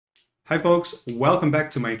Hi folks, welcome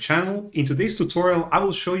back to my channel. In today's tutorial, I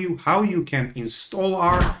will show you how you can install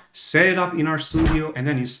R, set it up in RStudio, and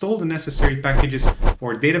then install the necessary packages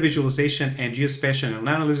for data visualization and geospatial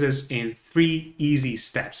analysis in 3 easy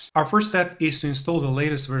steps. Our first step is to install the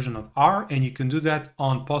latest version of R, and you can do that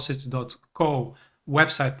on posit.co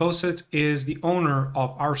website. Posit is the owner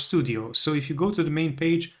of RStudio. So if you go to the main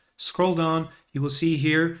page, scroll down, you will see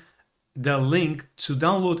here the link to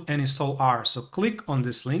download and install R. So click on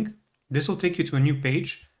this link. This will take you to a new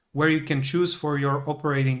page where you can choose for your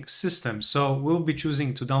operating system. So we'll be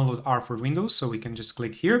choosing to download R for Windows, so we can just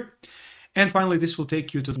click here. And finally, this will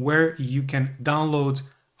take you to where you can download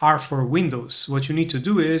R for Windows. What you need to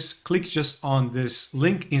do is click just on this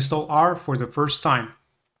link, install R for the first time.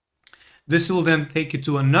 This will then take you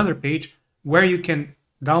to another page where you can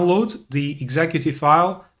download the executive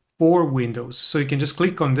file for Windows. So you can just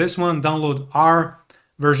click on this one, download R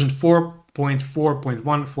version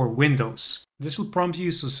 4.4.1 for Windows. This will prompt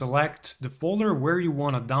you to select the folder where you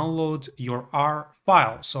want to download your R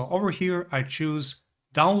file. So over here, I choose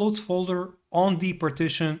Downloads folder on the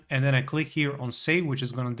partition, and then I click here on Save, which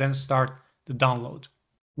is going to then start the download.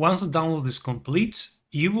 Once the download is complete,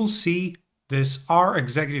 you will see this R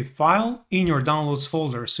executive file in your Downloads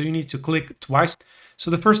folder. So you need to click twice.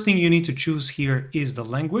 So the first thing you need to choose here is the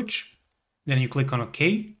language. Then you click on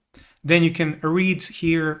OK. Then you can read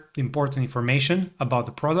here the important information about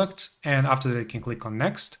the product, and after that you can click on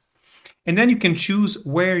Next. And then you can choose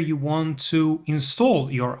where you want to install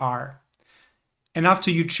your R. And after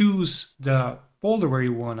you choose the folder where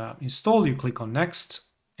you want to install, you click on Next,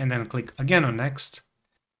 and then click again on Next.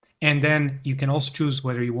 And then you can also choose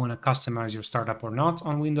whether you want to customize your startup or not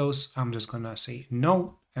on Windows. I'm just going to say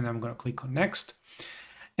no, and I'm going to click on Next.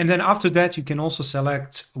 And then after that, you can also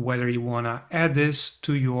select whether you want to add this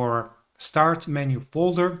to your Start menu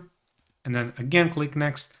folder, and then again click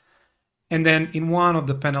Next. And then in one of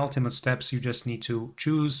the penultimate steps, you just need to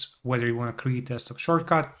choose whether you want to create a desktop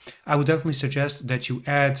shortcut. I would definitely suggest that you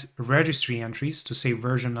add registry entries to save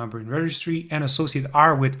version number in registry and associate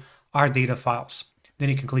R with R data files. Then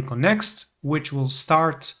you can click on Next, which will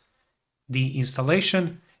start the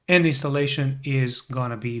installation, and the installation is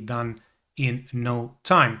gonna be done in no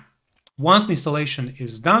time. Once the installation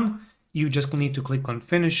is done, you just need to click on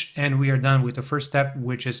Finish, and we are done with the first step,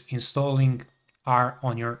 which is installing R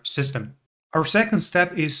on your system. Our second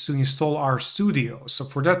step is to install RStudio. So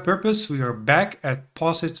for that purpose, we are back at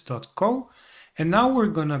posit.co, and now we're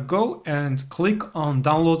gonna go and click on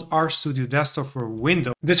Download RStudio Desktop for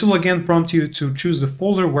Windows. This will again prompt you to choose the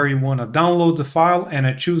folder where you want to download the file, and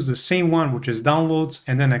I choose the same one, which is Downloads,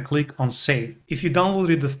 and then I click on Save. If you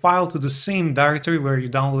downloaded the file to the same directory where you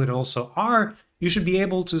downloaded also R, you should be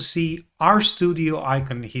able to see RStudio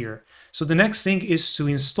icon here. So the next thing is to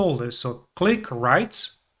install this. So click right,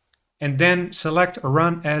 and then select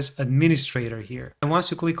Run as Administrator here. And once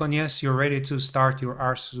you click on Yes, you're ready to start your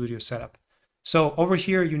RStudio setup. So over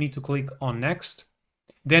here, you need to click on Next.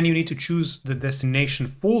 Then you need to choose the destination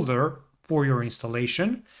folder for your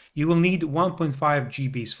installation. You will need 1.5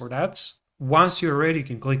 GBs for that. Once you're ready, you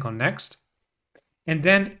can click on Next. And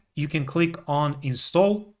then you can click on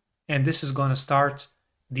Install, and this is going to start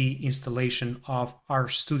the installation of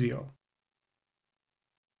RStudio.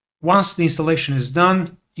 Once the installation is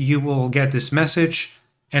done, you will get this message,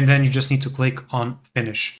 and then you just need to click on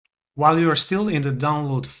Finish. While you are still in the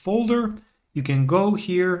download folder, you can go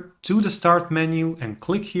here to the Start menu and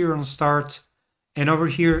click here on Start, and over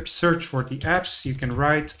here search for the apps. You can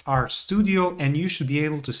write RStudio, and you should be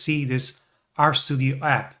able to see this RStudio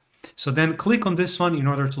app. So then click on this one in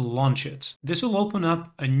order to launch it. This will open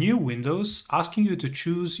up a new Windows asking you to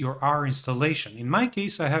choose your R installation. In my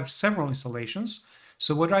case, I have several installations.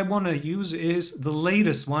 So what I want to use is the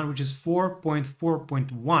latest one, which is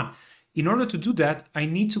 4.4.1. In order to do that, I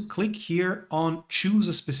need to click here on choose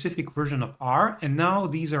a specific version of R, and now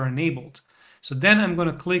these are enabled. So then I'm going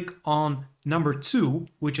to click on number 2,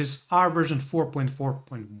 which is R version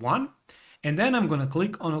 4.4.1, and then I'm going to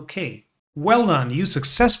click on OK. Well done, you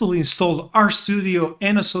successfully installed RStudio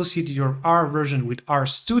and associated your R version with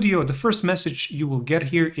RStudio. The first message you will get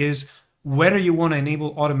here is whether you want to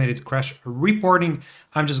enable automated crash reporting.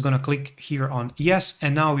 I'm just going to click here on Yes,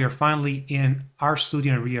 and now we are finally in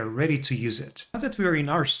RStudio and we are ready to use it. Now that we are in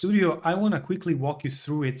RStudio, I want to quickly walk you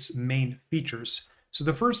through its main features. So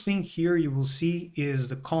the first thing here you will see is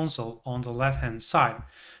the console on the left-hand side.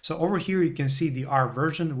 So over here you can see the R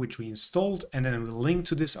version which we installed, and then we'll link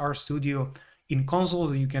to this RStudio. In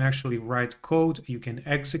console you can actually write code, you can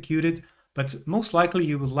execute it, but most likely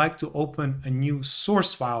you would like to open a new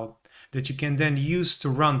source file that you can then use to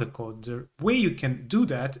run the code. The way you can do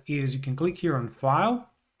that is you can click here on File,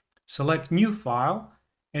 select new file,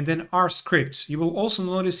 and then R scripts. You will also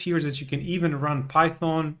notice here that you can even run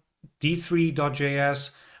Python,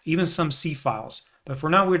 d3.js, even some C files. But for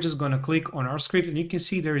now, we're just going to click on R script, and you can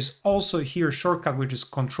see there is also here a shortcut, which is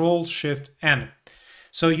Control-Shift-N.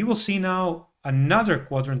 So you will see now another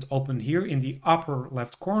quadrant open here in the upper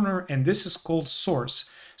left corner, and this is called source.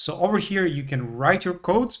 So over here, you can write your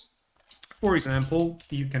code. For example,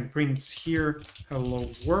 you can print here,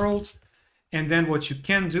 hello world. And then what you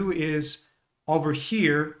can do is over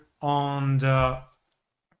here on the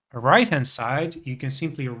right-hand side, you can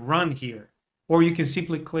simply run here, or you can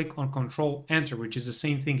simply click on Control Enter, which is the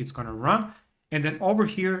same thing, it's going to run. And then over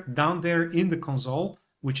here, down there in the console,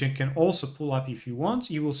 which you can also pull up if you want,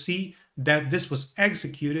 you will see that this was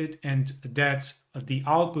executed and that the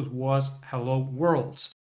output was hello world.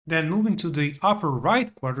 Then moving to the upper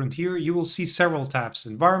right quadrant here, you will see several tabs: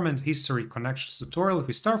 environment, history, connections, tutorial. If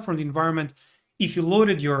we start from the environment, if you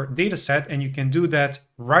loaded your data set, and you can do that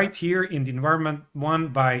right here in the environment one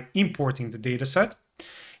by importing the data set,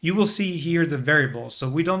 you will see here the variables. So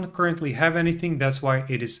we don't currently have anything, that's why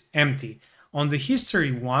it is empty. On the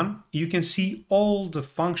history one, you can see all the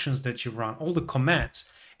functions that you run, all the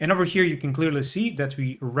commands. And over here, you can clearly see that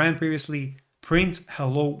we ran previously print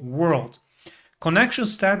hello world.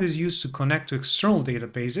 Connections tab is used to connect to external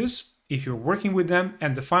databases if you're working with them.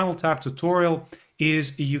 And the final tab, tutorial,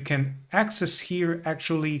 is you can access here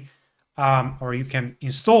actually, or you can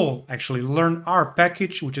install actually Learn R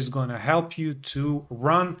package, which is going to help you to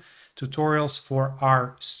run tutorials for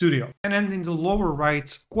RStudio. And then in the lower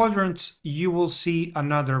right quadrant, you will see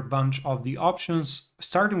another bunch of the options,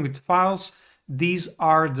 starting with files. These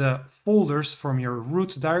are the folders from your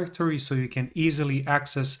root directory, so you can easily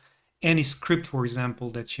access any script, for example,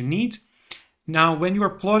 that you need. Now, when you are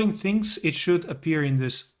plotting things, it should appear in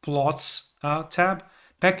this plots tab.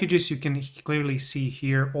 Packages, you can clearly see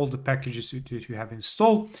here all the packages that you have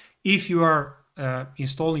installed. If you are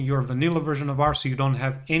installing your vanilla version of R, so you don't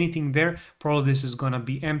have anything there, probably this is going to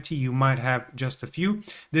be empty. You might have just a few.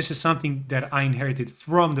 This is something that I inherited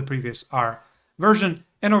from the previous R version.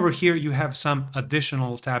 And over here, you have some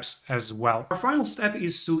additional tabs as well. Our final step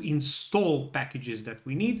is to install packages that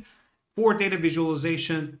we need for data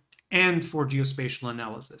visualization and for geospatial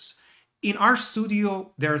analysis. In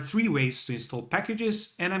RStudio, there are 3 ways to install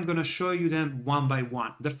packages, and I'm going to show you them one by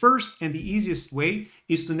one. The first and the easiest way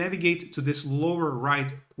is to navigate to this lower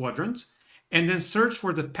right quadrant and then search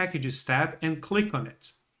for the Packages tab and click on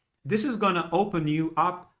it. This is going to open you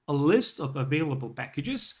up a list of available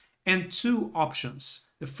packages and 2 options.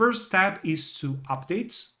 The first tab is to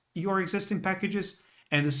update your existing packages,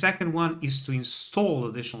 and the second one is to install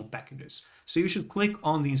additional packages. So you should click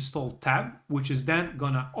on the Install tab, which is then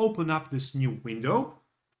going to open up this new window,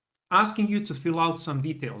 asking you to fill out some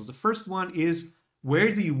details. The first one is,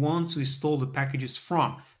 where do you want to install the packages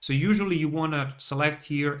from? So usually you want to select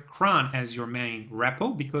here cran as your main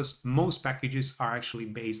repo, because most packages are actually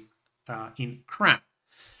based in cran.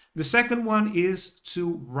 The second one is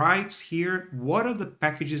to write here what are the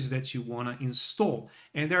packages that you want to install.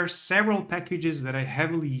 And there are several packages that I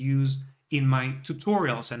heavily use in my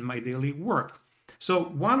tutorials and my daily work. So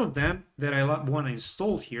one of them that I want to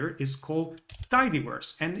install here is called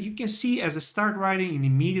tidyverse. And you can see as I start writing, it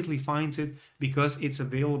immediately finds it because it's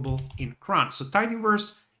available in cran. So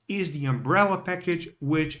tidyverse is the umbrella package,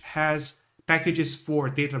 which has packages for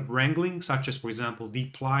data wrangling, such as, for example,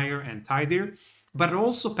 dplyr and tidyr, but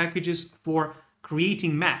also packages for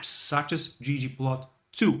creating maps, such as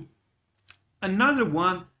ggplot2. Another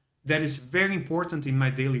one that is very important in my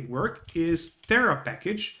daily work is Terra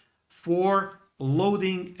package for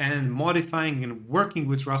loading and modifying and working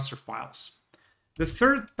with raster files. The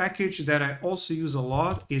third package that I also use a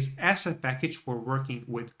lot is asset package for working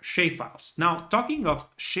with shapefiles. Now, talking of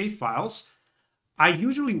shapefiles, I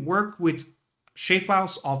usually work with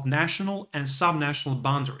shapefiles of national and subnational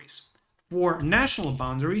boundaries. For national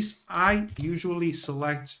boundaries, I usually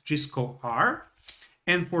select Gisco R,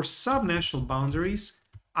 and for subnational boundaries,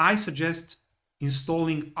 I suggest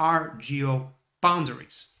installing RGeo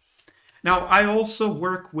boundaries. Now, I also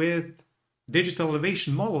work with digital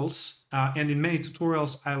elevation models, and in many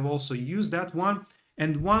tutorials, I've also used that one.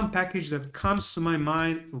 And one package that comes to my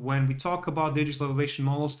mind when we talk about digital elevation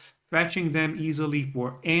models, fetching them easily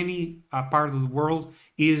for any part of the world,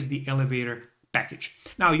 is the elevator package.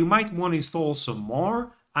 Now, you might want to install some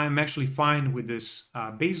more. I'm actually fine with this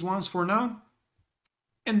base ones for now.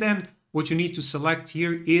 And then what you need to select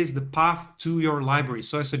here is the path to your library.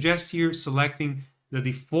 So I suggest here selecting the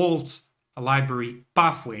default library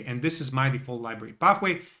pathway, and this is my default library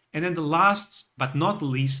pathway. And then the last but not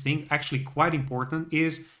least thing, actually quite important,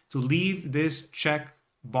 is to leave this check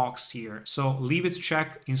box here. So leave it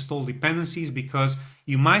check install dependencies, because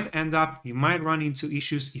you might run into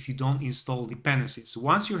issues if you don't install dependencies. So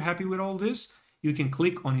once you're happy with all this, you can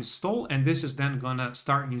click on install, and this is then gonna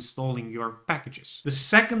start installing your packages. The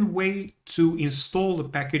second way to install the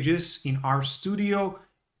packages in RStudio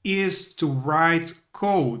is to write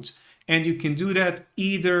code. And you can do that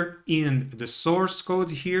either in the source code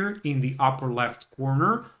here in the upper left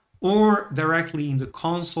corner, or directly in the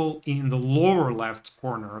console in the lower left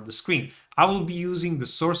corner of the screen. I will be using the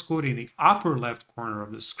source code in the upper left corner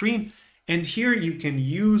of the screen. And here you can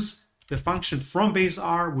use the function from base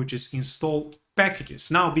R, which is install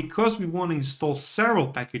packages. Now, because we want to install several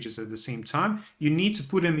packages at the same time, you need to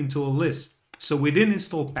put them into a list. So within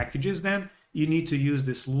install packages, then you need to use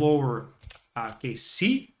this lower case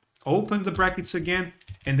C, open the brackets again,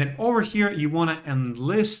 and then over here you want to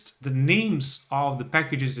enlist the names of the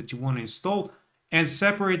packages that you want to install and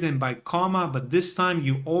separate them by comma, but this time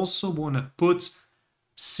you also want to put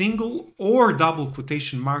single or double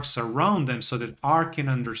quotation marks around them so that R can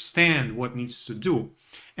understand what needs to do.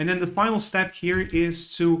 And then the final step here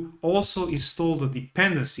is to also install the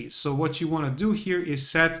dependencies. So what you want to do here is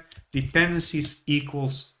set dependencies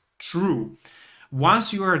equals true.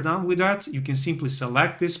 Once you are done with that, you can simply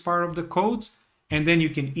select this part of the code, and then you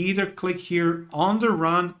can either click here on the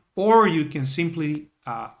run, or you can simply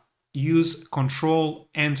use Control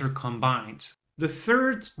Enter combined. The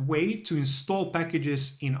third way to install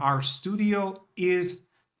packages in RStudio is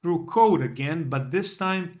through code again, but this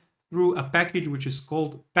time through a package which is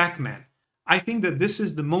called pacman. I think that this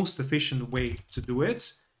is the most efficient way to do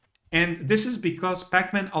it. And this is because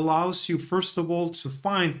pacman allows you, first of all, to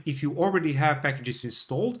find if you already have packages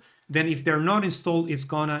installed. Then if they're not installed, it's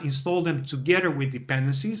gonna install them together with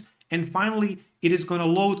dependencies. And finally, it is gonna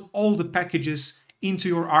load all the packages into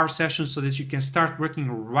your R session so that you can start working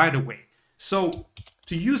right away. So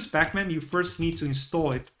to use pacman, you first need to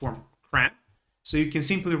install it from cran. So you can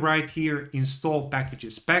simply write here install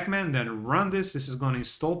packages pacman, then run this. This is gonna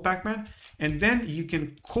install pacman. And then you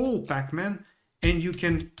can call pacman, and you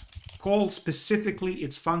can call specifically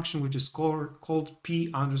its function, which is called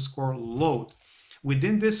p_load.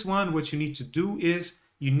 Within this one, what you need to do is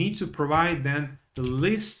you need to provide then the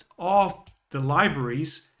list of the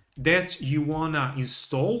libraries that you wanna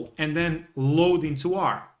install and then load into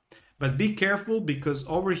R. But be careful, because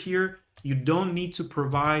over here, you don't need to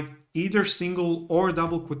provide either single or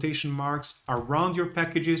double quotation marks around your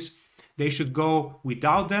packages. They should go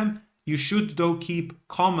without them. You should though keep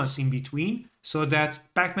commas in between so that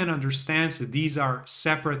pacman understands that these are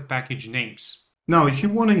separate package names. Now, if you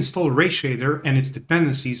want to install rayshader and its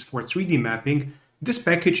dependencies for 3D mapping, this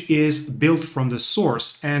package is built from the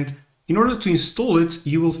source. And in order to install it,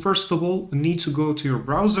 you will first of all need to go to your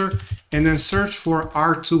browser and then search for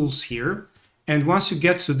rtools here. And once you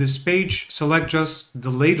get to this page, select just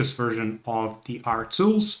the latest version of the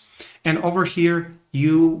rtools. And over here,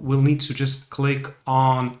 you will need to just click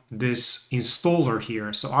on this installer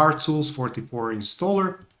here. So rtools 44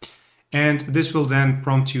 installer. And this will then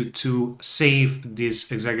prompt you to save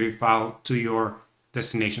this executive file to your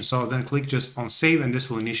destination. So then click just on save, and this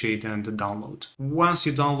will initiate then the download. Once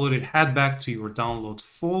you download it, head back to your download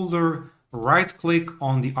folder, right click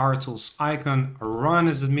on the rtools icon, run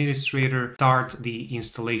as administrator, start the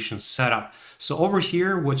installation setup. So over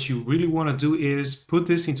here, what you really want to do is put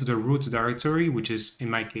this into the root directory, which is in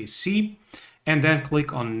my case C, and then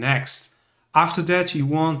click on next. After that, you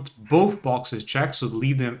want both boxes checked, so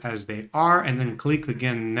leave them as they are, and then click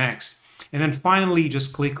again next. And then finally,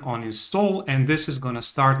 just click on install, and this is going to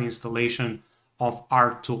start the installation of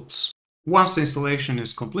rtools. Once the installation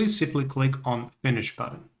is complete, simply click on finish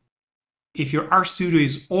button. If your RStudio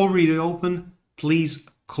is already open, please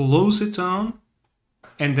close it down.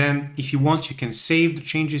 And then if you want, you can save the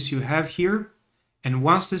changes you have here. And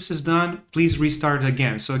once this is done, please restart it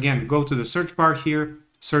again. So again, go to the search bar here,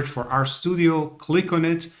 search for RStudio, click on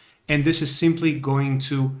it, and this is simply going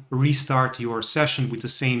to restart your session with the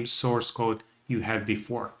same source code you had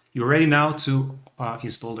before. You're ready now to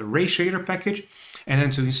install the rayshader package. And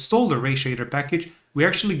then to install the rayshader package, we're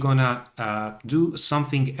actually gonna do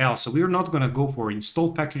something else. So we're not gonna go for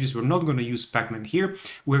install packages. We're not gonna use pacman here.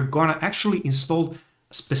 We're gonna actually install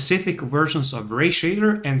specific versions of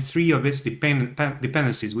rayshader and 3 of its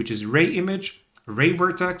dependencies, which is ray image, ray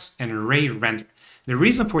vertex, and ray render. The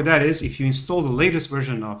reason for that is if you install the latest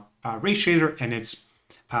version of rayshader and its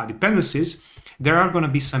dependencies, there are going to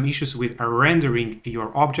be some issues with rendering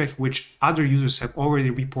your object, which other users have already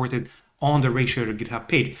reported on the rayshader GitHub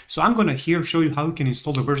page. So I'm going to here show you how you can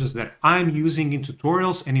install the versions that I'm using in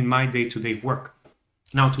tutorials and in my day-to-day work.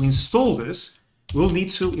 Now, to install this, we'll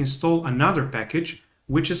need to install another package,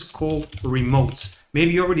 which is called remotes.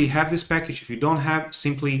 Maybe you already have this package. If you don't have,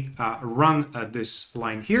 simply run this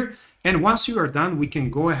line here. And once you are done, we can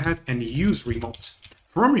go ahead and use remotes.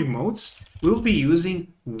 From remotes, we'll be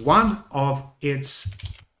using one of its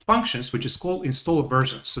functions, which is called install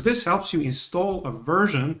version. So this helps you install a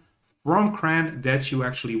version from CRAN that you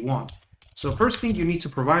actually want. So first thing you need to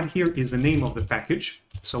provide here is the name of the package.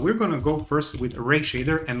 So we're going to go first with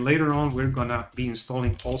rayshader, and later on we're going to be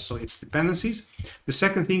installing also its dependencies. The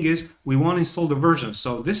second thing is we want to install the version.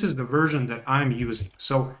 So this is the version that I'm using.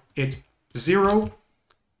 So it's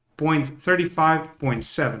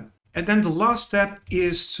 0.35.7. And then the last step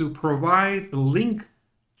is to provide a link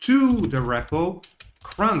to the repo,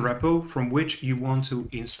 CRAN repo, from which you want to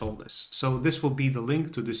install this. So this will be the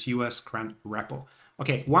link to this US CRAN repo.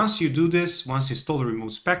 Okay, once you do this, once you install the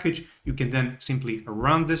remotes package, you can then simply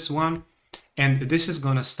run this one, and this is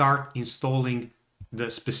going to start installing the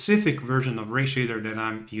specific version of rayshader that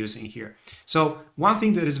I'm using here. So one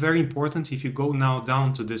thing that is very important, if you go now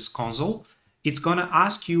down to this console, it's going to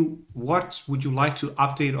ask you what would you like to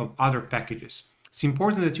update of other packages. It's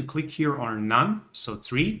important that you click here on none, so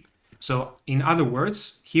 3. So in other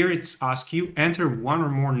words, here it's ask you enter one or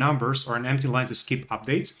more numbers or an empty line to skip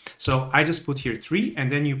updates. So I just put here 3,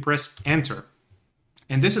 and then you press enter.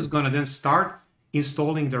 And this is going to then start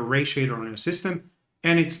installing the rayshader on your system.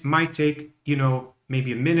 And it might take,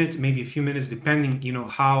 maybe a minute, maybe a few minutes, depending,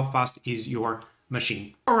 how fast is your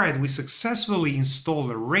machine. All right, we successfully installed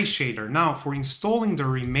the rayshader. Now for installing the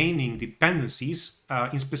remaining dependencies,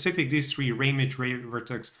 in specific these 3, RayImage,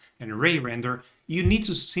 RayVertex, and RayRender, you need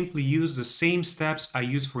to simply use the same steps I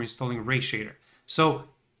use for installing rayshader. So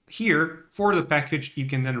here for the package, you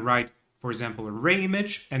can then write, for example, a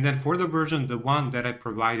RayImage, and then for the version, the one that I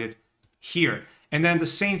provided here. And then the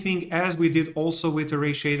same thing as we did also with the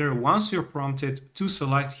rayshader, once you're prompted to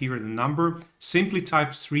select here the number, simply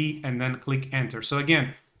type 3 and then click enter. So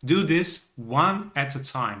again, do this one at a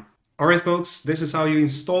time. All right, folks, this is how you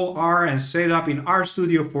install R and set it up in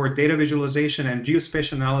RStudio for data visualization and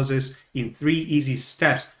geospatial analysis in 3 easy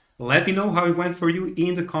steps. Let me know how it went for you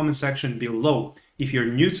in the comment section below. If you're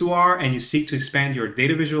new to R and you seek to expand your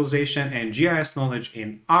data visualization and GIS knowledge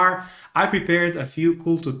in R, I prepared a few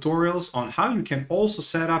cool tutorials on how you can also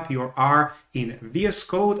set up your R in VS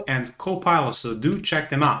Code and Copilot, so do check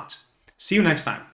them out. See you next time.